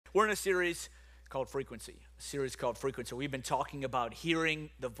We're in a series called Frequency. We've been talking about hearing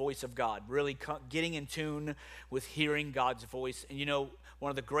the voice of God, really getting in tune with hearing God's voice. And you know, one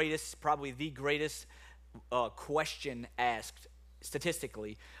of the greatest, probably the greatest question asked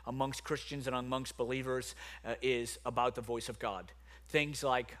statistically amongst Christians and amongst believers is about the voice of God. Things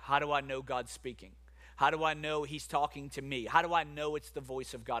like, how do I know God's speaking? How do I know he's talking to me? How do I know it's the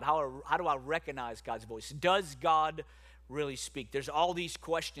voice of God? How do I recognize God's voice? Does God really speak? There's all these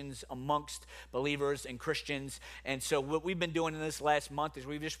questions amongst believers and Christians. And so what we've been doing in this last month is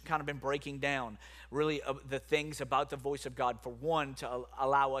we've just kind of been breaking down really the things about the voice of God. For one, to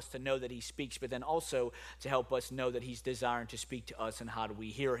allow us to know that he speaks, but then also to help us know that he's desiring to speak to us and how do we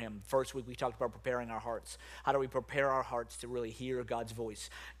hear him. First week we talked about preparing our hearts. How do we prepare our hearts to really hear God's voice?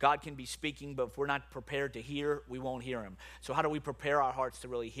 God can be speaking, but if we're not prepared to hear, we won't hear him. So how do we prepare our hearts to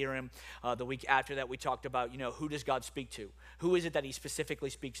really hear him? The week after that we talked about, who does God speak to? Who is it that he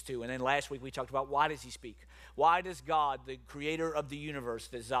specifically speaks to? And then last week we talked about, why does he speak? Why does God, the creator of the universe,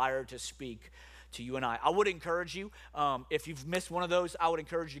 desire to speak to you and I? I would encourage you, if you've missed one of those, I would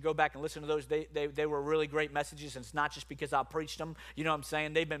encourage you to go back and listen to those. They were really great messages, and it's not just because I preached them. You know what I'm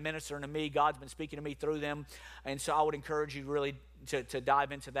saying? They've been ministering to me. God's been speaking to me through them. And so I would encourage you really to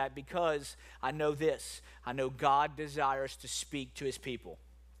dive into that, because I know this. I know God desires to speak to his people.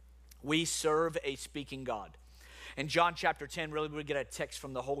 We serve a speaking God. In John chapter 10, really we get a text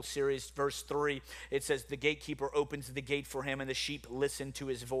from the whole series, verse 3. It says, the gatekeeper opens the gate for him, and the sheep listen to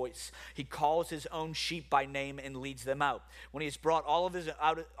his voice. He calls his own sheep by name and leads them out. When he's brought all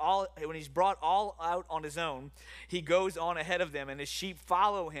out on his own, he goes on ahead of them, and his sheep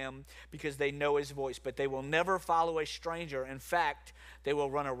follow him because they know his voice. But they will never follow a stranger. In fact, they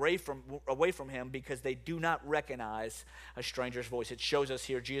will run away from him because they do not recognize a stranger's voice. It shows us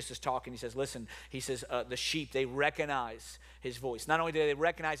here, Jesus is talking. He says, listen, the sheep, they recognize his voice. Not only do they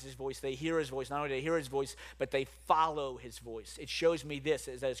recognize his voice, they hear his voice. Not only do they hear his voice, but they follow his voice. It shows me this,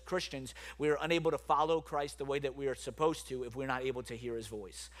 is as Christians, we are unable to follow Christ the way that we are supposed to if we're not able to hear his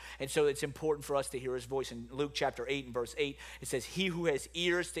voice. And so it's important for us to hear his voice. In Luke chapter 8 and verse 8, it says, he who has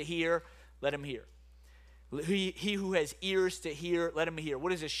ears to hear, let him hear. He who has ears to hear, let him hear.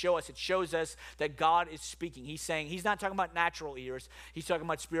 What does this show us? It shows us that God is speaking. He's saying, he's not talking about natural ears. He's talking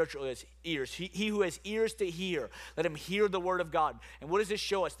about spiritual ears. He who has ears to hear, let him hear the word of God. And what does this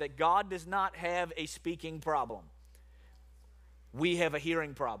show us? That God does not have a speaking problem. We have a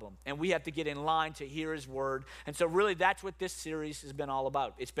hearing problem, and we have to get in line to hear his word. And so really that's what this series has been all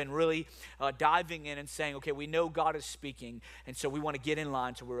about. It's been really diving in and saying, okay, we know God is speaking, and so we want to get in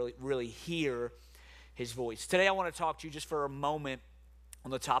line to really hear his voice. Today I want to talk to you just for a moment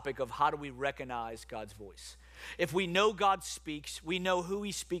on the topic of how do we recognize God's voice. If we know God speaks, we know who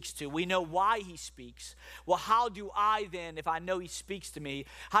he speaks to, we know why he speaks. Well, how do I then, if I know he speaks to me,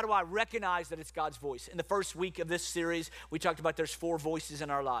 how do I recognize that it's God's voice? In the first week of this series, we talked about there's 4 voices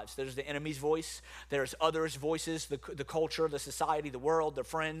in our lives. There's the enemy's voice, there's others' voices, the culture, the society, the world, the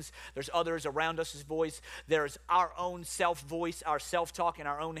friends. There's others around us' voice. There's our own self-voice, our self-talk in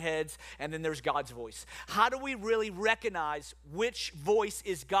our own heads, and then there's God's voice. How do we really recognize which voice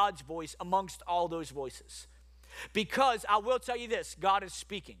is God's voice amongst all those voices? Because I will tell you this, God is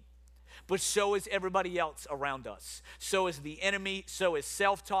speaking, but so is everybody else around us. So is the enemy, so is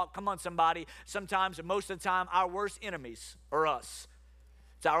self-talk. Come on, somebody. Sometimes, and most of the time, our worst enemies are us.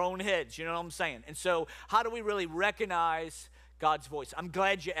 It's our own heads, you know what I'm saying? And so how do we really recognize God's voice? I'm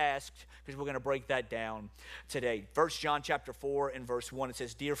glad you asked, because we're going to break that down today. 1 John chapter 4 and verse 1, it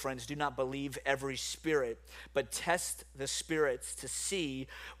says, dear friends, do not believe every spirit, but test the spirits to see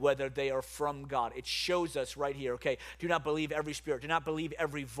whether they are from God. It shows us right here, okay, do not believe every spirit. Do not believe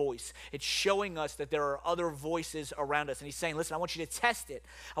every voice. It's showing us that there are other voices around us. And he's saying, listen, I want you to test it.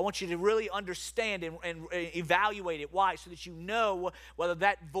 I want you to really understand and evaluate it. Why? So that you know whether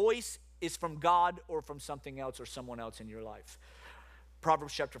that voice is from God or from something else or someone else in your life.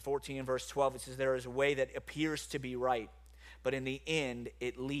 Proverbs chapter 14 and verse 12, it says, there is a way that appears to be right, but in the end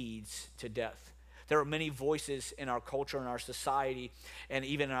it leads to death. There are many voices in our culture, in our society, and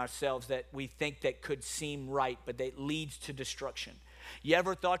even in ourselves that we think that could seem right, but that leads to destruction. You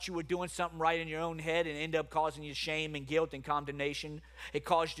ever thought you were doing something right in your own head and end up causing you shame and guilt and condemnation? It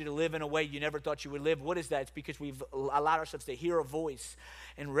caused you to live in a way you never thought you would live. What is that? It's because we've allowed ourselves to hear a voice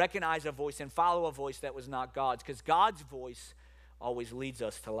and recognize a voice and follow a voice that was not God's, because God's voice always leads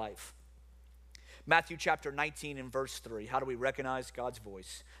us to life. Matthew chapter 19 and verse 3. How do we recognize God's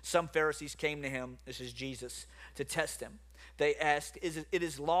voice? Some Pharisees came to him, this is Jesus, to test him. They asked, is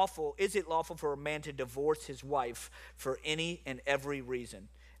it lawful for a man to divorce his wife for any and every reason?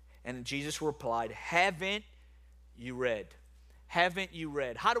 And Jesus replied, haven't you read? haven't you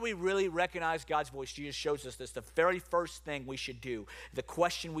read? How do we really recognize God's voice? Jesus shows us this. The very first thing we should do, the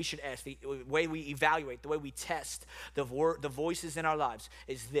question we should ask, the way we evaluate, the way we test the voices in our lives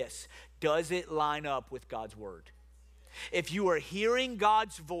is this. Does it line up with God's word? If you are hearing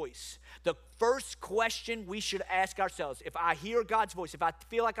God's voice, the first question we should ask ourselves, if I hear God's voice, if I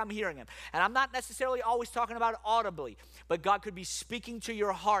feel like I'm hearing him, and I'm not necessarily always talking about it audibly, but God could be speaking to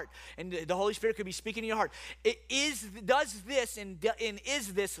your heart, and the Holy Spirit could be speaking to your heart. Does this and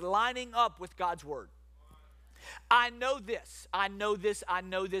is this lining up with God's word? I know this, I know this, I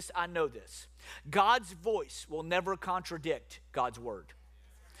know this, I know this. God's voice will never contradict God's word.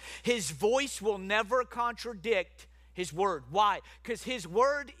 His voice will never contradict his word. Why? Because his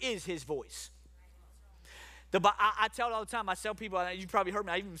word is his voice. I tell it all the time. I tell people, you probably heard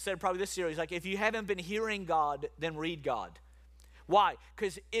me, I even said probably this series, like if you haven't been hearing God, then read God. Why?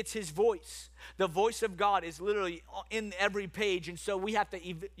 Because it's his voice. The voice of God is literally in every page. And so we have to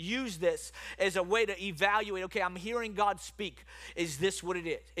use this as a way to evaluate, okay, I'm hearing God speak. Is this what it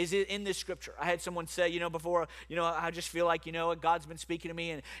is? Is it in this scripture? I had someone say, before, I just feel like, God's been speaking to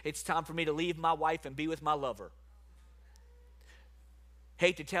me and it's time for me to leave my wife and be with my lover.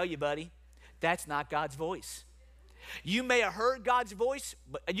 Hate to tell you, buddy, that's not God's voice. You may have heard God's voice,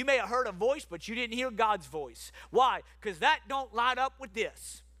 but you may have heard a voice, but you didn't hear God's voice. Why? Because that don't line up with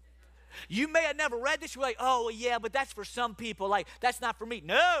this. You may have never read this. You're like, oh, yeah, but that's for some people. Like, that's not for me.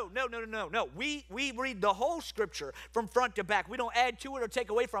 No. We read the whole scripture from front to back. We don't add to it or take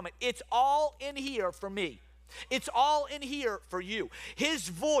away from it. It's all in here for me. It's all in here for you. His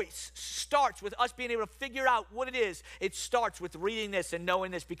voice starts with us being able to figure out what it is. It starts with reading this and knowing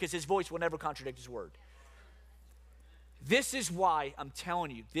this because his voice will never contradict his word. This is why, I'm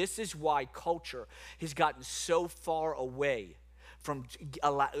telling you, this is why culture has gotten so far away from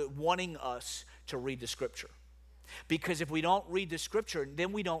wanting us to read the scripture. Because if we don't read the scripture,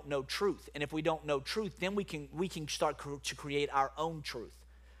 then we don't know truth. And if we don't know truth, then we can start to create our own truth.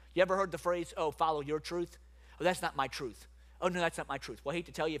 You ever heard the phrase, oh, follow your truth? Oh, that's not my truth. Oh, no, that's not my truth. Well, I hate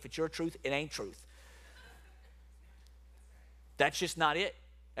to tell you, if it's your truth, it ain't truth. That's just not it.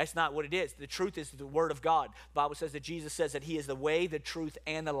 That's not what it is. The truth is the word of God. The Bible says that Jesus says that he is the way, the truth,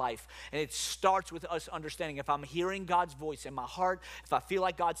 and the life. And it starts with us understanding if I'm hearing God's voice in my heart, if I feel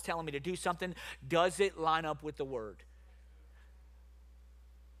like God's telling me to do something, does it line up with the word?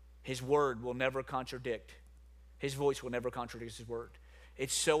 His word will never contradict. His voice will never contradict his word.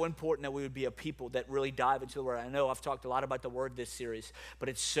 It's so important that we would be a people that really dive into the word. I know I've talked a lot about the word this series, but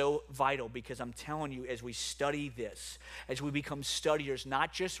it's so vital because I'm telling you, as we study this, as we become studiers,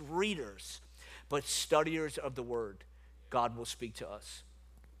 not just readers, but studiers of the word, God will speak to us.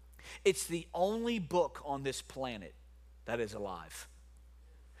 It's the only book on this planet that is alive.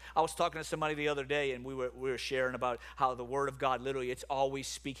 I was talking to somebody the other day, and we were sharing about how the Word of God, literally, it's always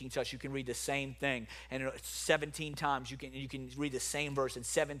speaking to us. You can read the same thing, and 17 times you can read the same verse, and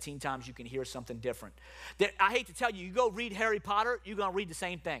 17 times you can hear something different. I hate to tell you, you go read Harry Potter, you're going to read the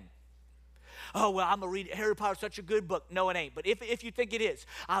same thing. Oh, well, I'm going to read Harry Potter, such a good book. No, it ain't. But if you think it is,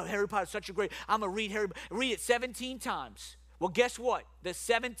 oh, Harry Potter, such a great, I'm going to read it 17 times. Well, guess what? The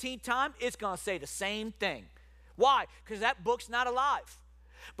 17th time, it's going to say the same thing. Why? Because that book's not alive.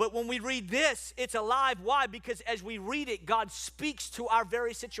 But when we read this, it's alive. Why? Because as we read it, God speaks to our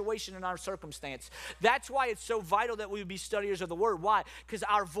very situation and our circumstance. That's why it's so vital that we would be studiers of the word. Why? Because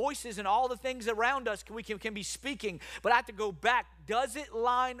our voices and all the things around us can be speaking, but I have to go back. Does it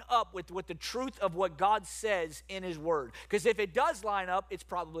line up with the truth of what God says in his word? Because if it does line up, it's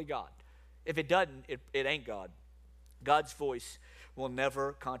probably God. If it doesn't, it ain't God. God's voice will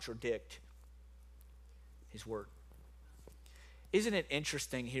never contradict his word. Isn't it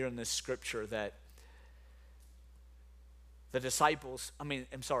interesting here in this scripture that the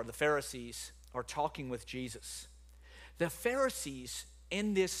Pharisees are talking with Jesus. The Pharisees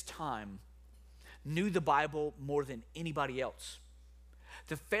in this time knew the Bible more than anybody else.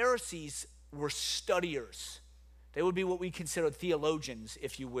 The Pharisees were studiers. They would be what we consider theologians,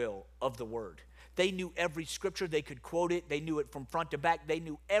 if you will, of the word. They knew every scripture. They could quote it. They knew it from front to back. They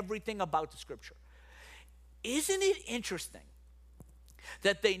knew everything about the scripture. Isn't it interesting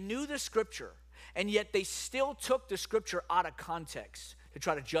that they knew the scripture, and yet they still took the scripture out of context to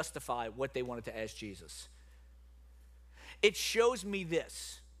try to justify what they wanted to ask Jesus? It shows me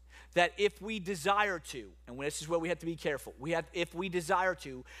this, that if we desire to, and this is where we have to be careful, if we desire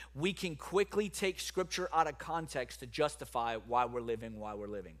to, we can quickly take Scripture out of context to justify why we're living.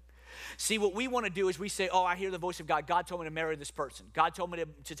 See, what we want to do is we say, oh, I hear the voice of God. God told me to marry this person. God told me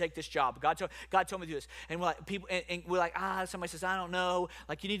to take this job. God told me to do this. And we're like, somebody says, I don't know.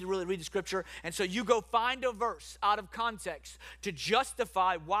 Like, you need to really read the Scripture. And so you go find a verse out of context to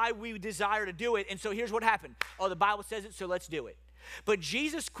justify why we desire to do it. And so here's what happened. Oh, the Bible says it, so let's do it. But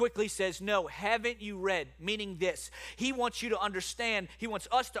Jesus quickly says, no, haven't you read? Meaning this, he wants you to understand, he wants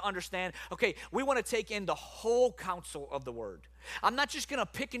us to understand, okay, we want to take in the whole counsel of the word. I'm not just going to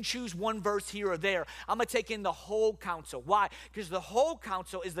pick and choose one verse here or there. I'm going to take in the whole counsel. Why? Because the whole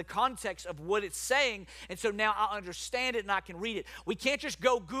counsel is the context of what it's saying, and so now I understand it and I can read it. We can't just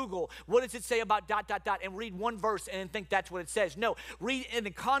go Google, what does it say about ... and read one verse and then think that's what it says. No, read in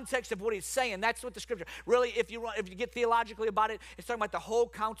the context of what it's saying. That's what the Scripture, really, if you get theologically about it, it's talking about the whole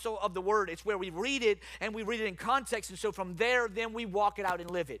counsel of the word. It's where we read it and we read it in context, and so from there, then we walk it out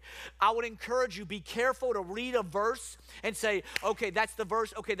and live it. I would encourage you, be careful to read a verse and say, okay, that's the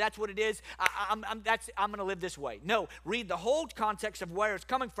verse. Okay, that's what it is. I'm going to live this way. No, read the whole context of where it's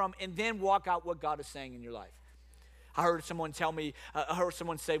coming from and then walk out what God is saying in your life. I heard someone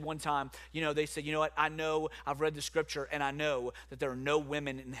say one time, they said, you know what, I know, I've read the Scripture and I know that there are no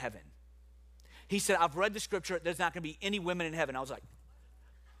women in heaven. He said, I've read the Scripture, there's not going to be any women in heaven. I was like,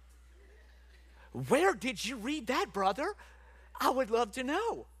 where did you read that, brother? I would love to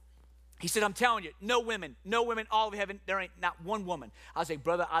know. He said, I'm telling you, no women, all of heaven, there ain't not one woman. I was like,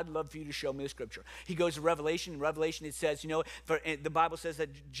 brother, I'd love for you to show me the Scripture. He goes to Revelation. In Revelation, it says, the Bible says that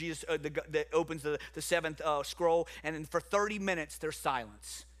Jesus that opens the seventh scroll, and then for 30 minutes, there's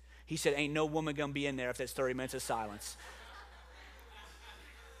silence. He said, ain't no woman going to be in there if there's 30 minutes of silence.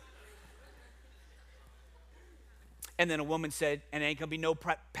 And then a woman said, and ain't going to be no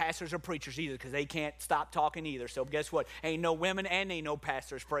pastors or preachers either because they can't stop talking either. So guess what? Ain't no women and ain't no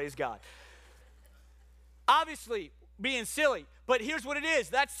pastors, praise God. Obviously, being silly, but here's what it is.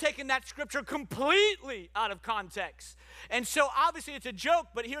 That's taking that Scripture completely out of context. And so obviously it's a joke,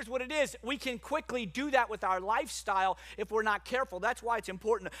 but here's what it is. We can quickly do that with our lifestyle if we're not careful. That's why it's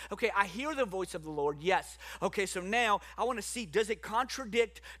important. Okay, I hear the voice of the Lord, yes. Okay, so now I want to see, does it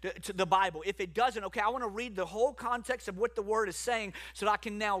contradict to the Bible? If it doesn't, okay, I want to read the whole context of what the Word is saying so that I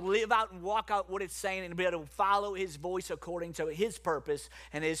can now live out and walk out what it's saying and be able to follow His voice according to His purpose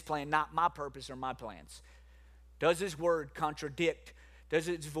and His plan, not my purpose or my plans. Does His word contradict? Does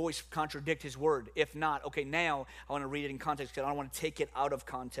His voice contradict His word? If not, okay, now I want to read it in context because I don't want to take it out of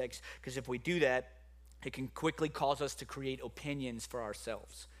context, because if we do that, it can quickly cause us to create opinions for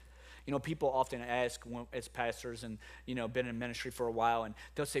ourselves. People often ask as pastors and, been in ministry for a while, and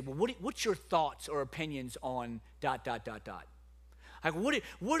they'll say, well, what's your thoughts or opinions on ... Like,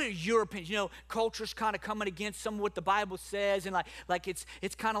 what are your opinions? Culture's kind of coming against some of what the Bible says, and like it's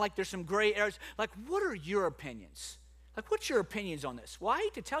kind of like there's some gray areas. Like, what are your opinions? Like, what's your opinions on this? Well, I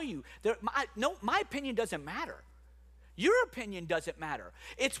hate to tell you, my opinion doesn't matter. Your opinion doesn't matter.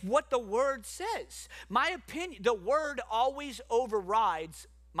 It's what the Word says. My opinion, the Word always overrides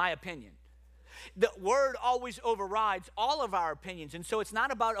my opinion. The Word always overrides all of our opinions. And so it's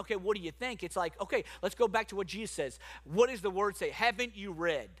not about, okay, what do you think? It's like, okay, let's go back to what Jesus says. What does the Word say? Haven't you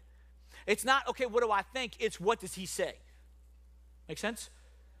read? It's not, okay, what do I think? It's what does He say? Make sense?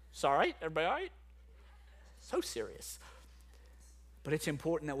 It's all right? Everybody all right? So serious. But it's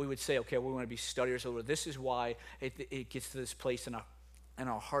important that we would say, okay, we want to be studiers over. This is why it gets to this place in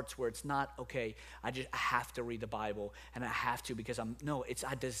our hearts where it's not, okay, I have to read the Bible, and I have to because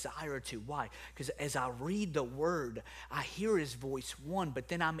I desire to. Why? Because as I read the Word, I hear His voice, but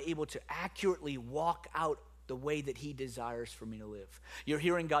then I'm able to accurately walk out the way that He desires for me to live. You're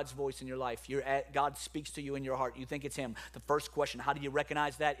hearing God's voice in your life. God speaks to you in your heart. You think it's Him. The first question, how do you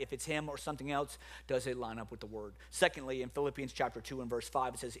recognize that? If it's Him or something else, does it line up with the Word? Secondly, in Philippians chapter 2 and verse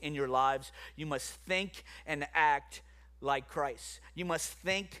 5, it says, in your lives, you must think and act like Christ. You must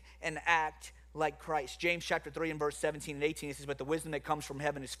think and act like Christ. James chapter 3 and verse 17 and 18, it says, but the wisdom that comes from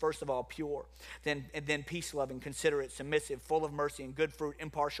heaven is first of all pure, then peace-loving, considerate, submissive, full of mercy and good fruit,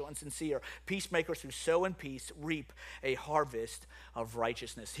 impartial and sincere. Peacemakers who sow in peace reap a harvest of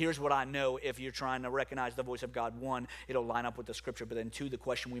righteousness. Here's what I know if you're trying to recognize the voice of God. One, it'll line up with the Scripture, but then two, the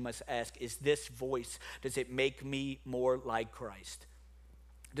question we must ask is this voice, does it make me more like Christ?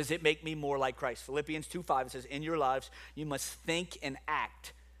 Does it make me more like Christ? Philippians 2:5, it says, in your lives, you must think and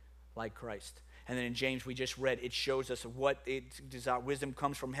act like Christ. And then in James, we just read, it shows us what wisdom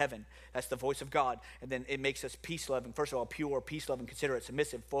comes from heaven. That's the voice of God. And then it makes us peace-loving. First of all, pure, peace-loving, considerate,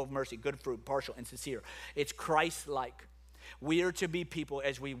 submissive, full of mercy, good fruit, partial, and sincere. It's Christ-like. We are to be people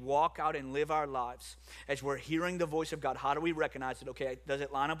as we walk out and live our lives, as we're hearing the voice of God. How do we recognize it? Okay, does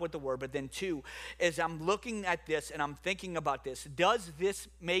it line up with the word? But then two, as I'm looking at this and I'm thinking about this, does this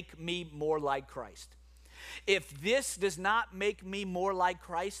make me more like Christ? If this does not make me more like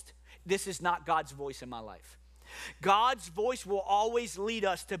Christ, this is not God's voice in my life. God's voice will always lead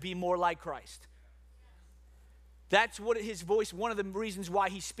us to be more like Christ. That's what his voice, one of the reasons why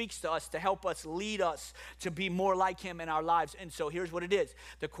he speaks to us, to help us, lead us to be more like him in our lives. And so here's what it is.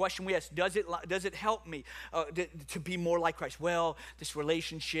 The question we ask, does it help me to be more like Christ? Well, this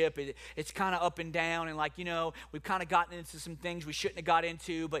relationship, it's kind of up and down. And like, we've kind of gotten into some things we shouldn't have got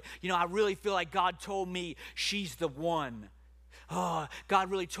into. But, I really feel like God told me she's the one. Oh,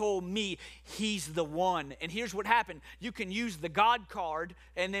 God really told me he's the one. And here's what happened. You can use the God card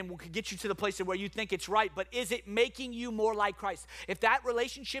and then we'll get you to the place where you think it's right. But is it making you more like Christ? If that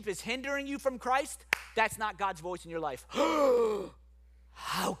relationship is hindering you from Christ, that's not God's voice in your life.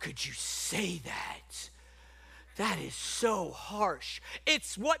 How could you say that? That is so harsh.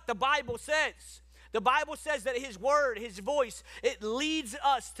 It's what the Bible says. The Bible says that his word, his voice, it leads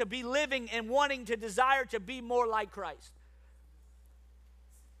us to be living and wanting to desire to be more like Christ.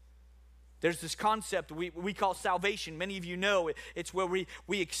 There's this concept we call salvation. Many of you know it's where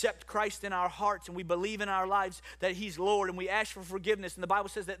we accept Christ in our hearts and we believe in our lives that he's Lord and we ask for forgiveness. And the Bible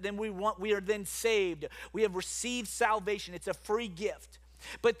says that then we are then saved. We have received salvation. It's a free gift.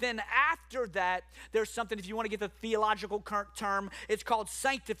 But then after that, there's something, if you want to get the theological term, it's called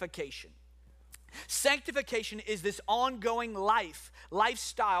sanctification. Sanctification is this ongoing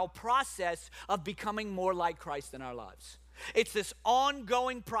lifestyle process of becoming more like Christ in our lives. It's this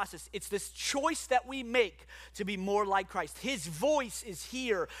ongoing process. It's this choice that we make to be more like Christ. His voice is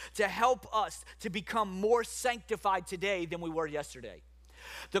here to help us to become more sanctified today than we were yesterday.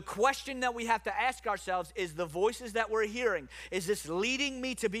 The question that we have to ask ourselves is the voices that we're hearing, is this leading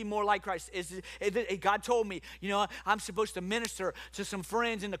me to be more like Christ? God told me, I'm supposed to minister to some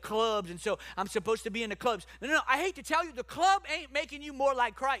friends in the clubs, and so I'm supposed to be in the clubs. No, I hate to tell you, the club ain't making you more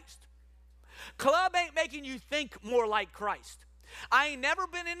like Christ. Club ain't making you think more like Christ. I ain't never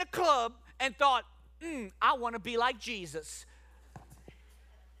been in a club and thought, I want to be like Jesus.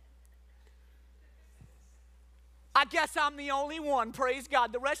 I guess I'm the only one, praise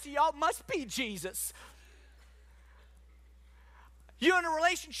God. The rest of y'all must be Jesus. You're in a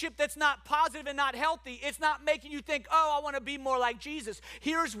relationship that's not positive and not healthy. It's not making you think, I want to be more like Jesus.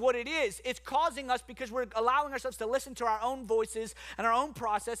 Here's what it is. It's causing us, because we're allowing ourselves to listen to our own voices and our own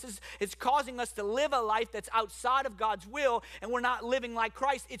processes, it's causing us to live a life that's outside of God's will, and we're not living like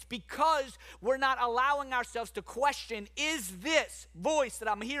Christ. It's because we're not allowing ourselves to question, is this voice that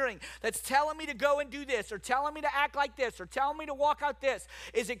I'm hearing that's telling me to go and do this, or telling me to act like this, or telling me to walk out this,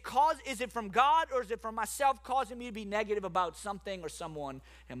 is it from God, or is it from myself causing me to be negative about something or someone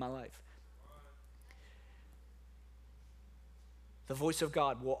in my life? The voice of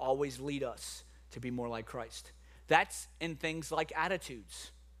God will always lead us to be more like Christ. That's in things like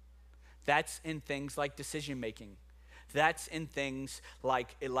attitudes. That's in things like decision making. That's in things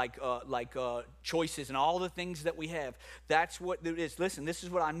like choices and all the things that we have. That's what it is. Listen, this is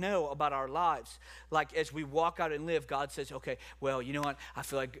what I know about our lives. Like as we walk out and live, God says, okay, well, you know what? I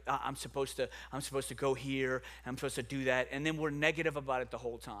feel like I'm supposed to go here. I'm supposed to do that. And then we're negative about it the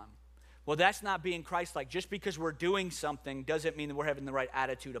whole time. Well, that's not being Christ-like. Just because we're doing something doesn't mean that we're having the right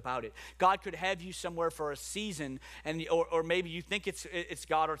attitude about it. God could have you somewhere for a season, or maybe you think it's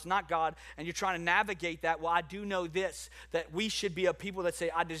God or it's not God, and you're trying to navigate that. Well, I do know this, that we should be a people that say,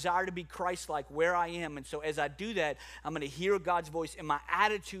 I desire to be Christ-like where I am. And so as I do that, I'm going to hear God's voice, and my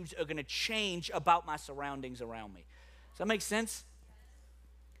attitudes are going to change about my surroundings around me. Does that make sense?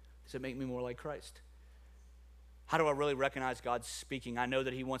 Does it make me more like Christ? How do I really recognize God's speaking? I know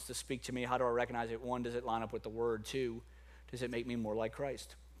that he wants to speak to me. How do I recognize it? 1, does it line up with the word? 2, does it make me more like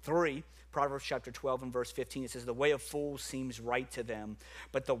Christ? 3, Proverbs chapter 12 and verse 15, it says, the way of fools seems right to them,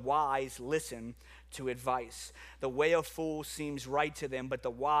 but the wise listen to advice. The way of fools seems right to them, but the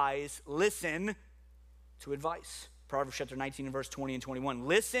wise listen to advice. Proverbs chapter 19 and verse 20 and 21,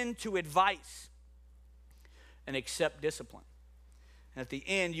 listen to advice and accept discipline. And at the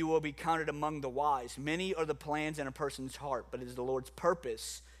end, you will be counted among the wise. Many are the plans in a person's heart, but it is the Lord's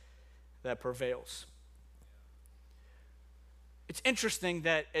purpose that prevails. It's interesting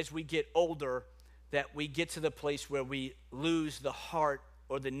that as we get older, that we get to the place where we lose the heart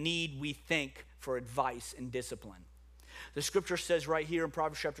or the need we think for advice and discipline. The scripture says right here in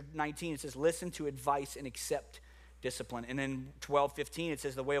Proverbs chapter 19, it says, listen to advice and accept discipline. And in 12:15, it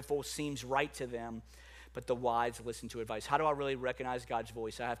says, the way of fools seems right to them, but the wise listen to advice. How do I really recognize God's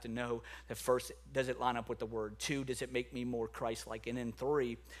voice? I have to know that first, does it line up with the word? 2, does it make me more Christ-like? And then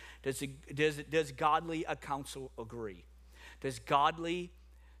 3, does godly counsel agree? Does godly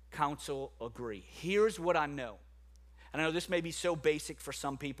counsel agree? Here's what I know. And I know this may be so basic for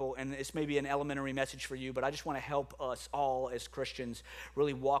some people, and this may be an elementary message for you, but I just want to help us all as Christians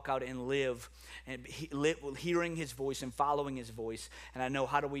really walk out and live and hearing his voice and following his voice. And I know,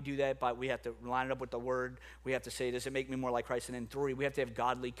 how do we do that? But we have to line it up with the word. We have to say, does it make me more like Christ? And then 3, we have to have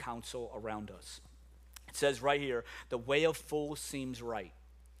godly counsel around us. It says right here, the way of fools seems right.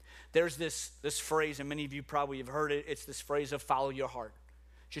 There's this phrase, and many of you probably have heard it. It's this phrase of follow your heart.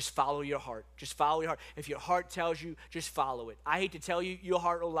 Just follow your heart. Just follow your heart. If your heart tells you, just follow it. I hate to tell you, your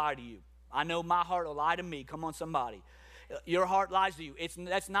heart will lie to you. I know my heart will lie to me. Come on, somebody. Your heart lies to you.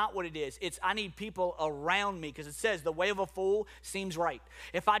 That's not what it is. It's I need people around me, because it says the way of a fool seems right.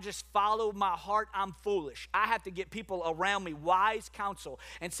 If I just follow my heart, I'm foolish. I have to get people around me, wise counsel,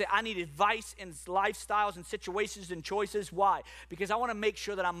 and say I need advice in lifestyles and situations and choices. Why? Because I want to make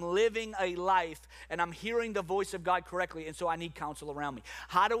sure that I'm living a life and I'm hearing the voice of God correctly, and so I need counsel around me.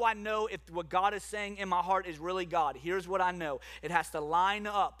 How do I know if what God is saying in my heart is really God? Here's what I know. It has to line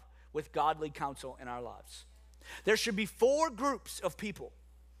up with godly counsel in our lives. There should be 4 groups of people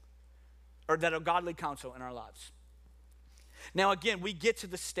that are godly counsel in our lives. Now, again, we get to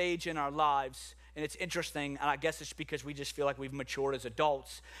the stage in our lives, and it's interesting, and I guess it's because we just feel like we've matured as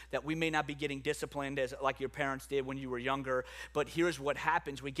adults, that we may not be getting disciplined like your parents did when you were younger. But here's what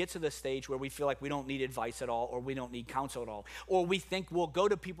happens. We get to the stage where we feel like we don't need advice at all, or we don't need counsel at all. Or we think we'll go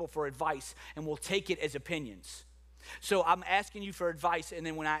to people for advice, and we'll take it as opinions. So I'm asking you for advice, and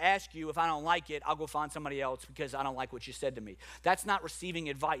then when I ask you, if I don't like it, I'll go find somebody else because I don't like what you said to me. That's not receiving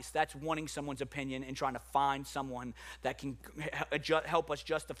advice. That's wanting someone's opinion and trying to find someone that can help us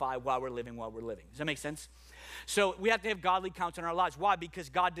justify why we're living. Does that make sense? So we have to have godly counsel in our lives. Why? Because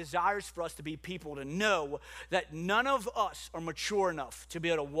God desires for us to be people to know that none of us are mature enough to be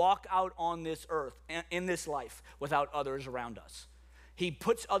able to walk out on this earth, in this life, without others around us. He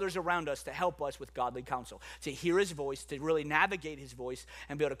puts others around us to help us with godly counsel, to hear his voice, to really navigate his voice,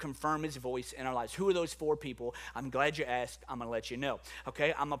 and be able to confirm his voice in our lives. Who are those 4 people? I'm glad you asked. I'm going to let you know.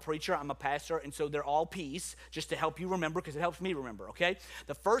 Okay, I'm a preacher. I'm a pastor, and so they're all P's, just to help you remember, because it helps me remember, okay?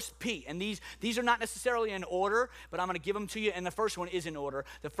 The first P, and these are not necessarily in order, but I'm going to give them to you, and the first one is in order.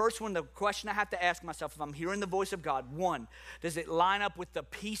 The first one, the question I have to ask myself, if I'm hearing the voice of God, 1, does it line up with the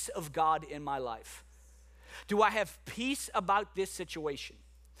peace of God in my life? Do I have peace about this situation?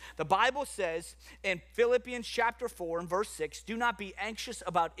 The Bible says in Philippians chapter 4 and verse 6, do not be anxious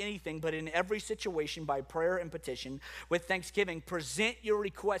about anything, but in every situation by prayer and petition with thanksgiving, present your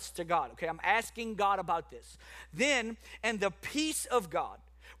requests to God. Okay, I'm asking God about this. Then, and the peace of God,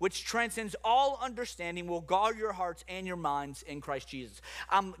 which transcends all understanding, will guard your hearts and your minds in Christ Jesus.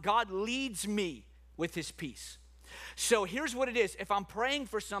 God leads me with his peace. So here's what it is. If I'm praying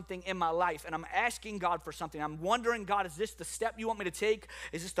for something in my life and I'm asking God for something, I'm wondering, God, is this the step you want me to take?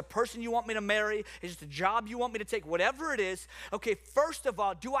 Is this the person you want me to marry? Is this the job you want me to take? Whatever it is, okay, first of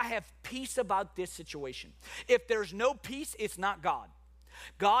all, do I have peace about this situation? If there's no peace, it's not God.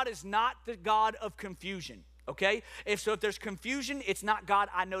 God is not the God of confusion. Okay? If there's confusion, it's not God.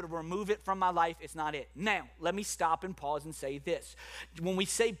 I know to remove it from my life. It's not it. Now, let me stop and pause and say this. When we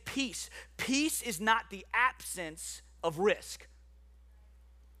say peace, peace is not the absence of risk.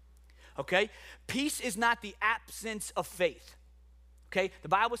 Okay? Peace is not the absence of faith. Okay? The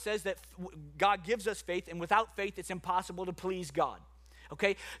Bible says that God gives us faith, and without faith, it's impossible to please God.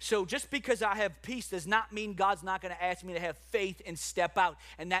 Okay, so just because I have peace does not mean God's not going to ask me to have faith and step out,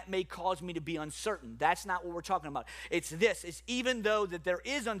 and that may cause me to be uncertain. That's not what we're talking about. It's even though that there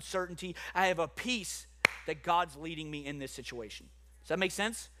is uncertainty, I have a peace that God's leading me in this situation. Does that make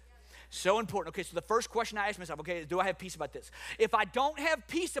sense? So important. Okay, so the first question I ask myself, okay, do I have peace about this? If I don't have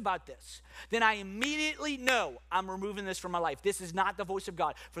peace about this, then I immediately know I'm removing this from my life. This is not the voice of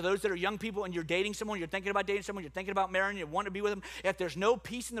God. For those that are young people and you're dating someone, you're thinking about dating someone, you're thinking about marrying, you want to be with them, if there's no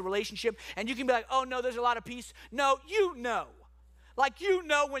peace in the relationship, and you can be like, oh no, there's a lot of peace. No, you know. Like you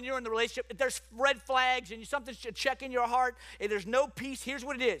know when you're in the relationship, if there's red flags and something should check in your heart, if there's no peace, here's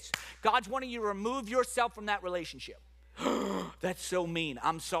what it is. God's wanting you to remove yourself from that relationship. That's so mean.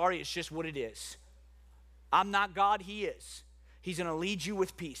 I'm sorry, it's just what it is. I'm not God, he is. He's going to lead you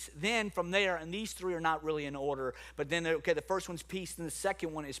with peace. Then from there, and these 3 are not really in order, but then, okay, the first one's peace, and the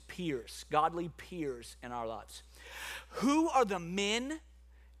second one is peers, godly peers in our lives. Who are the men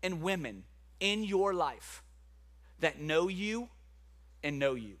and women in your life that know you and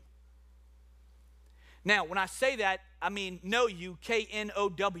know you? Now, when I say that, I mean know you,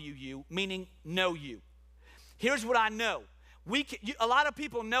 K-N-O-W-U, meaning know you. Here's what I know. A lot of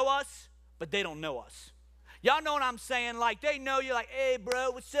people know us, but they don't know us. Y'all know what I'm saying? Like, they know you, like, hey, bro,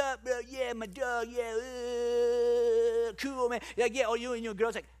 what's up, bro? Yeah, my dog, yeah, cool, man. Like, yeah, oh, you and your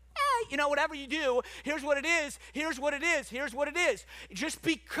girl's like, hey, whatever you do, here's what it is, here's what it is, here's what it is. Just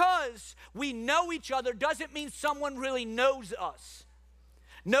because we know each other doesn't mean someone really knows us.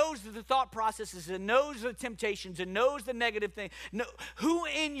 Knows the thought processes and knows the temptations and knows the negative thing. No, who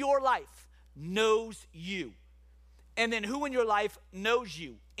in your life knows you? And then who in your life knows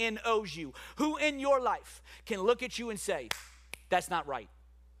you, N-O's you? Who in your life can look at you and say, that's not right?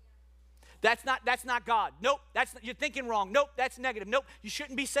 That's not God. Nope, you're thinking wrong. Nope, that's negative. Nope, you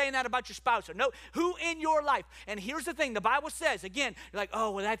shouldn't be saying that about your spouse. Or nope, who in your life? And here's the thing, the Bible says, again, you're like, oh,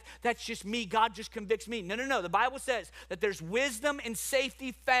 well, that's just me. God just convicts me. No. The Bible says that there's wisdom and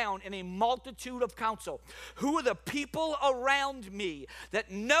safety found in a multitude of counsel. Who are the people around me that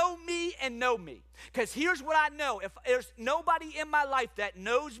know me and know me? Because here's what I know. If there's nobody in my life that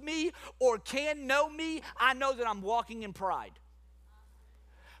knows me or can know me, I know that I'm walking in pride.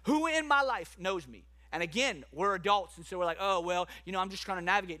 Who in my life knows me? And again, we're adults, and so we're like, oh, well, I'm just trying to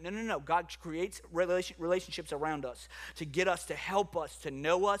navigate. No. God creates relationships around us to get us, to help us, to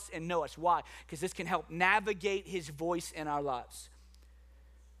know us and know us. Why? Because this can help navigate his voice in our lives.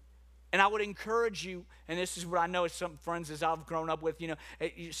 And I would encourage you, and this is what I know as some friends as I've grown up with,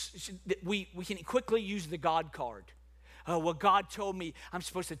 we can quickly use the God card. Oh, well, God told me I'm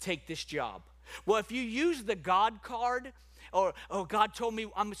supposed to take this job. Well, if you use the God card, or, oh, God told me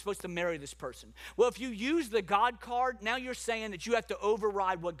I'm supposed to marry this person. Well, if you use the God card, now you're saying that you have to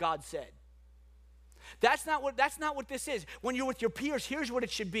override what God said. That's not what this is. When you're with your peers, here's what it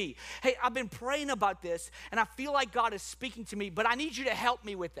should be. Hey, I've been praying about this, and I feel like God is speaking to me, but I need you to help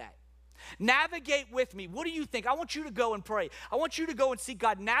me with that. Navigate with me. What do you think? I want you to go and pray. I want you to go and seek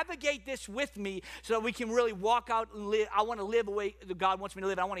God. Navigate this with me so that we can really walk out and live. I want to live the way that God wants me to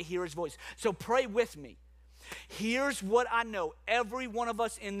live. I want to hear his voice. So pray with me. Here's what I know. Every one of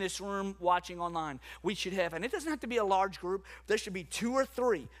us in this room watching online, we should have, and it doesn't have to be a large group. There should be 2 or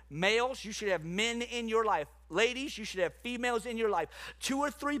 3. Males, you should have men in your life. Ladies, you should have females in your life. 2 or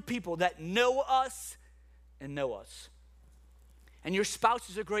 3 people that know us and know us. And your spouse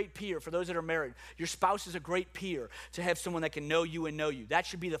is a great peer. For those that are married, your spouse is a great peer to have someone that can know you and know you. That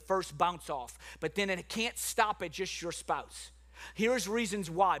should be the first bounce off. But then it can't stop at just your spouse. Here's reasons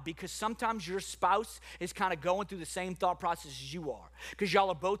why. Because sometimes your spouse is kind of going through the same thought process as you are. Because y'all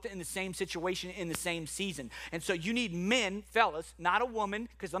are both in the same situation in the same season. And so you need men, fellas, not a woman.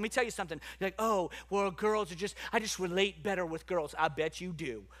 Because let me tell you something. You're like, oh, well, girls are I just relate better with girls. I bet you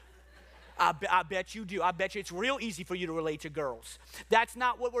do. I bet you do. I bet you it's real easy for you to relate to girls. That's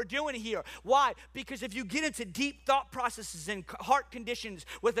not what we're doing here. Why? Because if you get into deep thought processes and heart conditions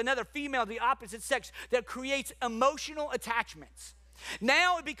with another female of the opposite sex, that creates emotional attachments.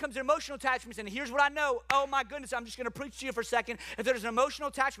 Now it becomes emotional attachments, and here's what I know. Oh my goodness, I'm just going to preach to you for a second. If there's an emotional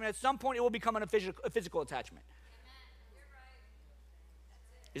attachment, at some point it will become a physical attachment. You're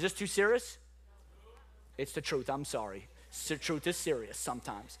right. Is this too serious? It's the truth. I'm sorry. The truth is serious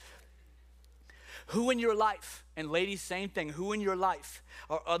sometimes. Who in your life, and ladies, same thing, who in your life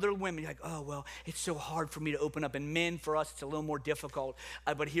are other women, you're like, oh, well, it's so hard for me to open up. And men, for us, it's a little more difficult.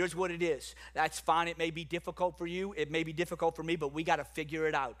 But here's what it is. That's fine. It may be difficult for you. It may be difficult for me, but we got to figure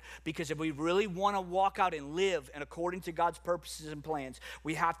it out. Because if we really want to walk out and live and according to God's purposes and plans,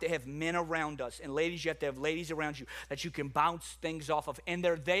 we have to have men around us. And ladies, you have to have ladies around you that you can bounce things off of. And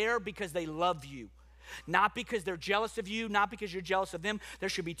they're there because they love you. Not because they're jealous of you, not because you're jealous of them. There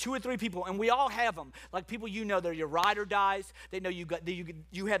should be 2 or 3 people, and we all have them. Like people they're your ride or dies. They know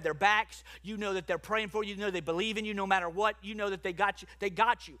you have their backs. You know that they're praying for you. You know they believe in you no matter what. You know that they got you. They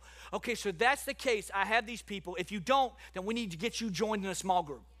got you. Okay, so that's the case. I have these people. If you don't, then we need to get you joined in a small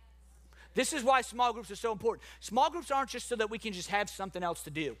group. This is why small groups are so important. Small groups aren't just so that we can just have something else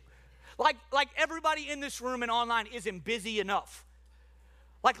to do. Like everybody in this room and online isn't busy enough.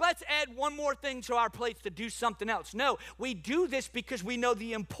 Like, let's add one more thing to our plates to do something else. No, we do this because we know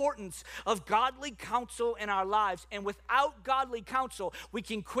the importance of godly counsel in our lives. And without godly counsel, we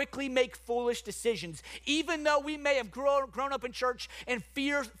can quickly make foolish decisions, even though we may have grown up in church and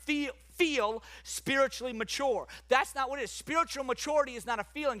feel spiritually mature. That's not what it is. Spiritual maturity is not a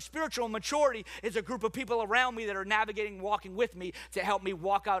feeling. Spiritual maturity is a group of people around me that are navigating, walking with me to help me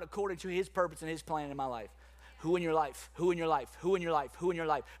walk out according to his purpose and his plan in my life. Who in your life, who in your life, who in your life, who in your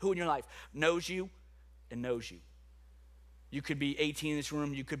life, who in your life knows you and knows you? You could be 18 in this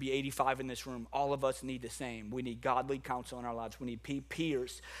room. You could be 85 in this room. All of us need the same. We need godly counsel in our lives. We need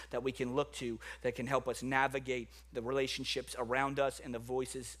peers that we can look to that can help us navigate the relationships around us and the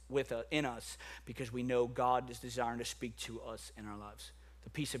voices in us, because we know God is desiring to speak to us in our lives. The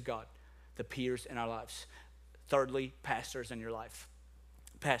peace of God, the peers in our lives. Thirdly, pastors in your life.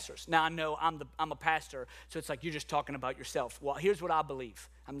 Pastors. Now, I know I'm a pastor, so it's like you're just talking about yourself. Well, here's what I believe.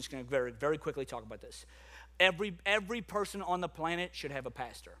 I'm just going to very, very quickly talk about this. Every person on the planet should have a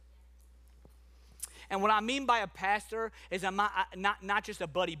pastor. And what I mean by a pastor is I'm not just a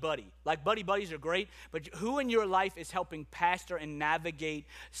buddy. Like buddies are great, but who in your life is helping pastor and navigate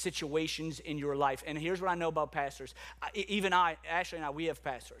situations in your life? And here's what I know about pastors. Ashley and I, we have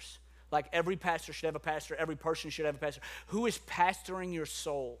pastors. Like every pastor should have a pastor. Every person should have a pastor. Who is pastoring your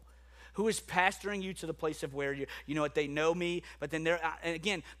soul? Who is pastoring you to the place of where you know what, they know me, but then and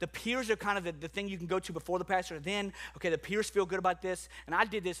again, the peers are kind of the thing you can go to before the pastor. Then, okay, the peers feel good about this, and I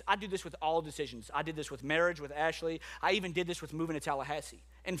do this with all decisions. I did this with marriage, with Ashley. I even did this with moving to Tallahassee.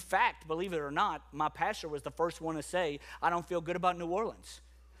 In fact, believe it or not, my pastor was the first one to say, I don't feel good about New Orleans.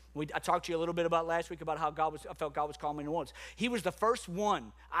 I talked to you a little bit about last week about how I felt God was calling me to New Orleans. He was the first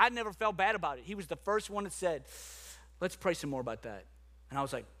one. I never felt bad about it. He was the first one that said, let's pray some more about that. And I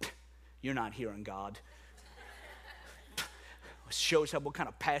was like, you're not hearing God. Shows what kind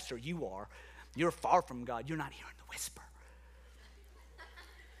of pastor you are. You're far from God. You're not hearing the whisper.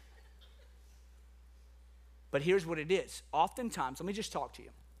 But here's what it is. Oftentimes, let me just talk to you.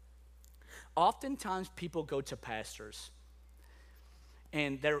 Oftentimes, people go to pastors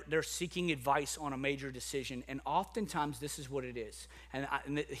and they're seeking advice on a major decision, and oftentimes this is what it is. And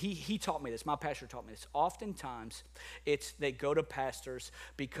he taught me this. My pastor taught me this. Oftentimes, they go to pastors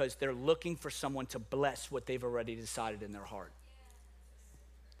because they're looking for someone to bless what they've already decided in their heart.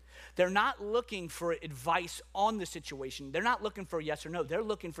 They're not looking for advice on the situation. They're not looking for a yes or no. They're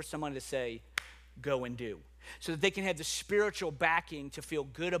looking for someone to say, go and do, so that they can have the spiritual backing to feel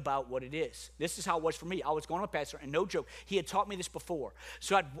good about what it is. This is how it was for me. I was going to a pastor, and no joke, he had taught me this before.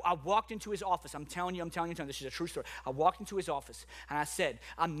 So I walked into his office. I'm telling you, this is a true story. I walked into his office, and I said,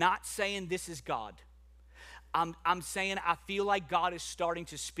 I'm not saying this is God. I'm saying I feel like God is starting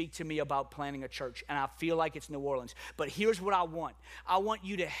to speak to me about planning a church, and I feel like it's New Orleans. But here's what I want. I want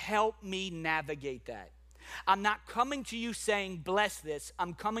you to help me navigate that. I'm not coming to you saying, bless this.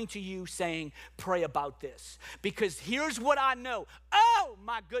 I'm coming to you saying, pray about this. Because here's what I know. Oh,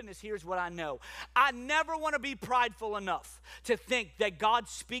 my goodness, here's what I know. I never want to be prideful enough to think that God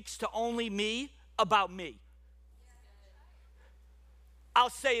speaks to only me about me. I'll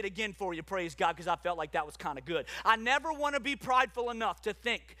say it again for you, praise God, because I felt like that was kind of good. I never want to be prideful enough to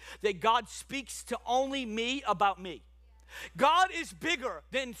think that God speaks to only me about me. God is bigger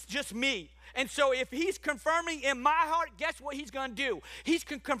than just me. And so if he's confirming in my heart, guess what he's going to do? He's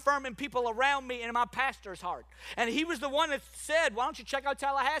confirming people around me and in my pastor's heart. And he was the one that said, why don't you check out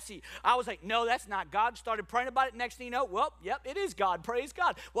Tallahassee? I was like, no, that's not God. Started praying about it. Next thing you know, well, yep, it is God. Praise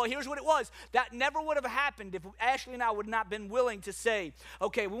God. Well, here's what it was. That never would have happened if Ashley and I would not been willing to say,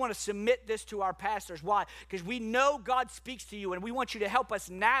 okay, we want to submit this to our pastors. Why? Because we know God speaks to you, and we want you to help us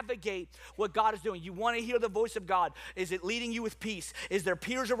navigate what God is doing. You want to hear the voice of God. Is it leading you with peace? Is there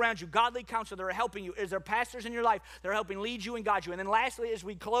peers around you, godly counsel that are helping you? Is there pastors in your life that are helping lead you and guide you? And then lastly, as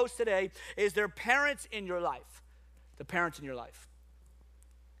we close today, is there parents in your life? The parents in your life.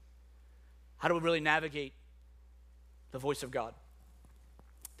 How do we really navigate the voice of God?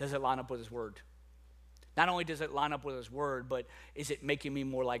 Does it line up with his word? Not only does it line up with his word, but is it making me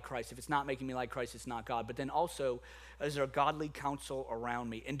more like Christ? If it's not making me like Christ, it's not God. But then also, is there godly counsel around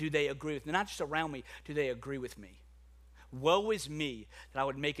me? And do they agree with me? Not just around me, do they agree with me? Woe is me that I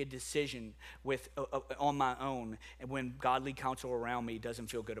would make a decision on my own, and when godly counsel around me doesn't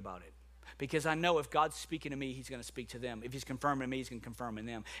feel good about it. Because I know if God's speaking to me, he's going to speak to them. If he's confirming me, he's going to confirm in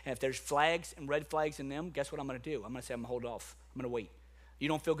them. And if there's flags and red flags in them, guess what I'm going to do? I'm going to say, I'm going to hold off. I'm going to wait. You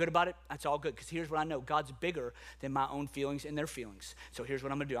don't feel good about it? That's all good, because here's what I know. God's bigger than my own feelings and their feelings. So here's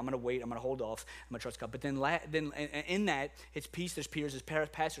what I'm going to do. I'm going to wait. I'm going to hold off. I'm going to trust God. But then in that, it's peace, there's peers, there's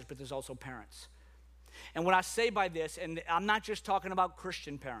pastors, but there's also parents. And what I say by this, and I'm not just talking about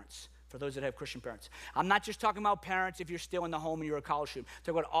Christian parents, for those that have Christian parents. I'm not just talking about parents if you're still in the home and you're a college student. I'm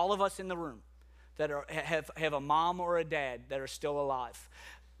talking about all of us in the room that have a mom or a dad that are still alive.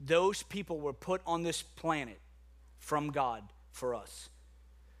 Those people were put on this planet from God for us.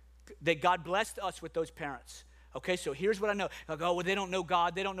 That God blessed us with those parents. Okay, so here's what I know. Like, oh, well, they don't know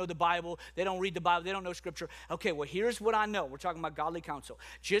God. They don't know the Bible. They don't read the Bible. They don't know Scripture. Okay, well, here's what I know. We're talking about godly counsel.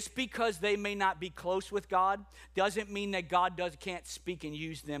 Just because they may not be close with God doesn't mean that God can't speak and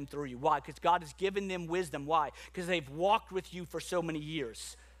use them through you. Why? Because God has given them wisdom. Why? Because they've walked with you for so many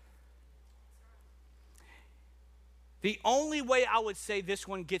years. The only way I would say this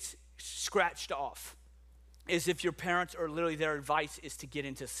one gets scratched off is if your parents are literally, their advice is to get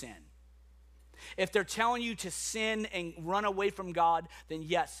into sin. If they're telling you to sin and run away from God, then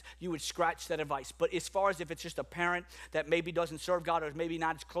yes, you would scratch that advice. But as far as if it's just a parent that maybe doesn't serve God or maybe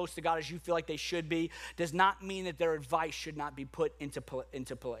not as close to God as you feel like they should be, does not mean that their advice should not be put into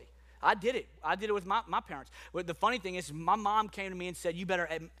play. I did it. I did it with my parents. But the funny thing is, my mom came to me and said, you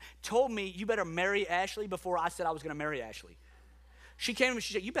better marry Ashley before I said I was going to marry Ashley. She came to me and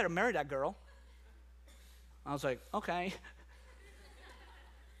she said, you better marry that girl. I was like, okay.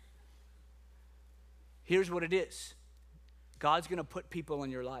 Here's what it is. God's going to put people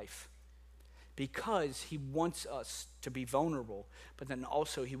in your life because he wants us to be vulnerable, but then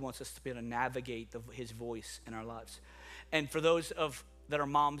also he wants us to be able to navigate his voice in our lives. And for those that are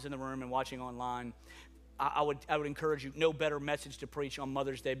moms in the room and watching online, I would encourage you, no better message to preach on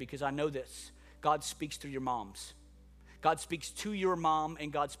Mother's Day, because I know this. God speaks through your moms. God speaks to your mom,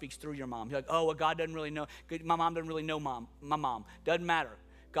 and God speaks through your mom. You're like, oh, well, God doesn't really know. My mom doesn't really know my mom. Doesn't matter.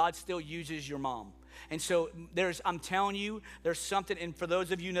 God still uses your mom. And so I'm telling you, there's something, and for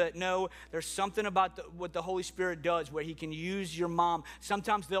those of you that know, there's something about what the Holy Spirit does where he can use your mom.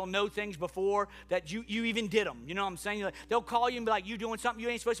 Sometimes they'll know things before that you even did them. You know what I'm saying? They'll call you and be like, you doing something you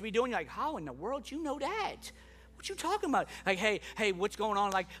ain't supposed to be doing. You're like, how in the world you know that? What you talking about? Like, hey, what's going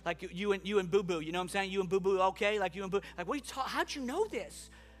on? Like you and Boo Boo, you know what I'm saying? You and Boo Boo, okay? Like you and Boo, like what are you talking? How'd you know this?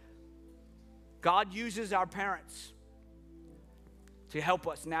 God uses our parents to help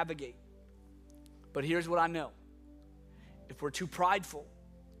us navigate. But here's what I know. If we're too prideful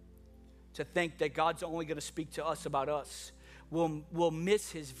to think that God's only going to speak to us about us, we'll miss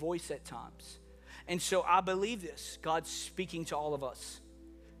his voice at times. And so I believe this. God's speaking to all of us.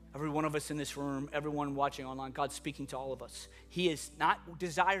 Every one of us in this room, everyone watching online, God's speaking to all of us. He is not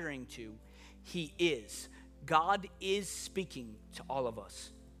desiring to. He is. God is speaking to all of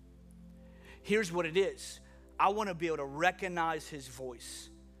us. Here's what it is. I want to be able to recognize his voice.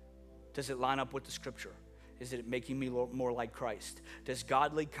 Does it line up with the scripture? Is it making me more like Christ? Does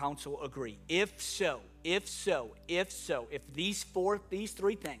godly counsel agree? If these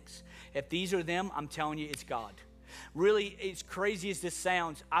three things, if these are them, I'm telling you it's God. Really, as crazy as this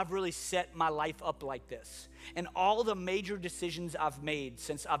sounds, I've really set my life up like this. And all the major decisions I've made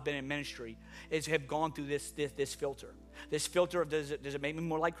since I've been in ministry have gone through this filter. This filter of does it make me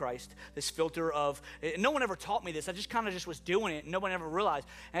more like Christ? This filter of, no one ever taught me this. I just kind of was doing it and no one ever realized.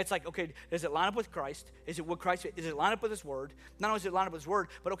 And it's like, okay, does it line up with Christ? Is it line up with his word? Not only does it line up with his word,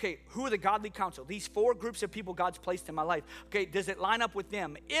 but okay, who are the godly counsel? These 4 groups of people God's placed in my life. Okay, does it line up with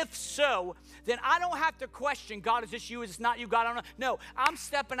them? If so, then I don't have to question, God, is this you? Is this not you? God, I don't know. No, I'm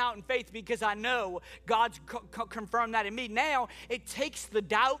stepping out in faith because I know God's confirmed that in me. Now, it takes the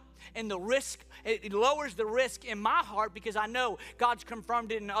doubt and the risk, it lowers the risk in my heart because I know God's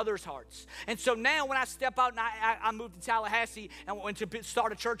confirmed it in others' hearts. And so now when I step out and I moved to Tallahassee and went to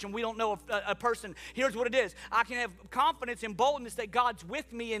start a church and we don't know a person, here's what it is. I can have confidence and boldness that God's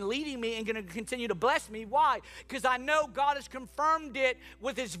with me and leading me and going to continue to bless me. Why? Because I know God has confirmed it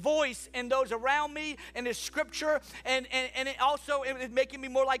with his voice and those around me and his scripture, and it also is making me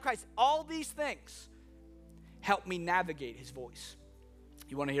more like Christ. All these things help me navigate his voice.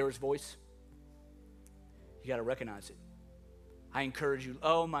 You want to hear his voice? You got to recognize it. I encourage you.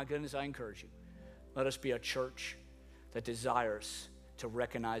 Oh my goodness, I encourage you. Let us be a church that desires to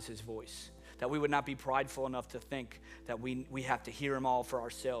recognize his voice. That we would not be prideful enough to think that we have to hear him all for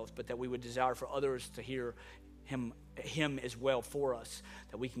ourselves, but that we would desire for others to hear him as well for us,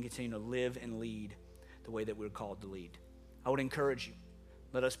 that we can continue to live and lead the way that we're called to lead. I would encourage you.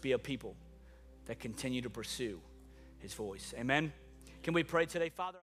 Let us be a people that continue to pursue his voice. Amen. Can we pray today, Father?